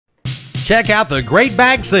Check out the great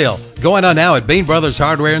bag sale going on now at Bean Brothers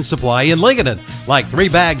Hardware and Supply in Lincolnton. Like 3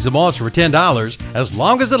 bags of mulch for $10 as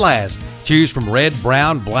long as it lasts. Choose from red,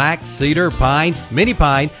 brown, black, cedar, pine, mini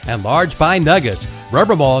pine, and large pine nuggets.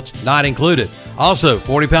 Rubber mulch not included. Also,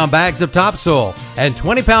 40-pound bags of topsoil and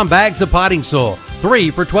 20-pound bags of potting soil,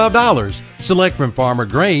 3 for $12. Select from Farmer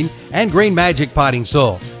Green and Green Magic potting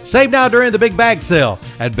soil. Save now during the big bag sale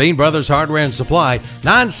at Bean Brothers Hardware and Supply,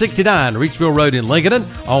 969 Reachville Road in Lincolnton.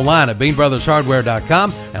 Online at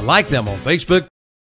beanbrothershardware.com and like them on Facebook.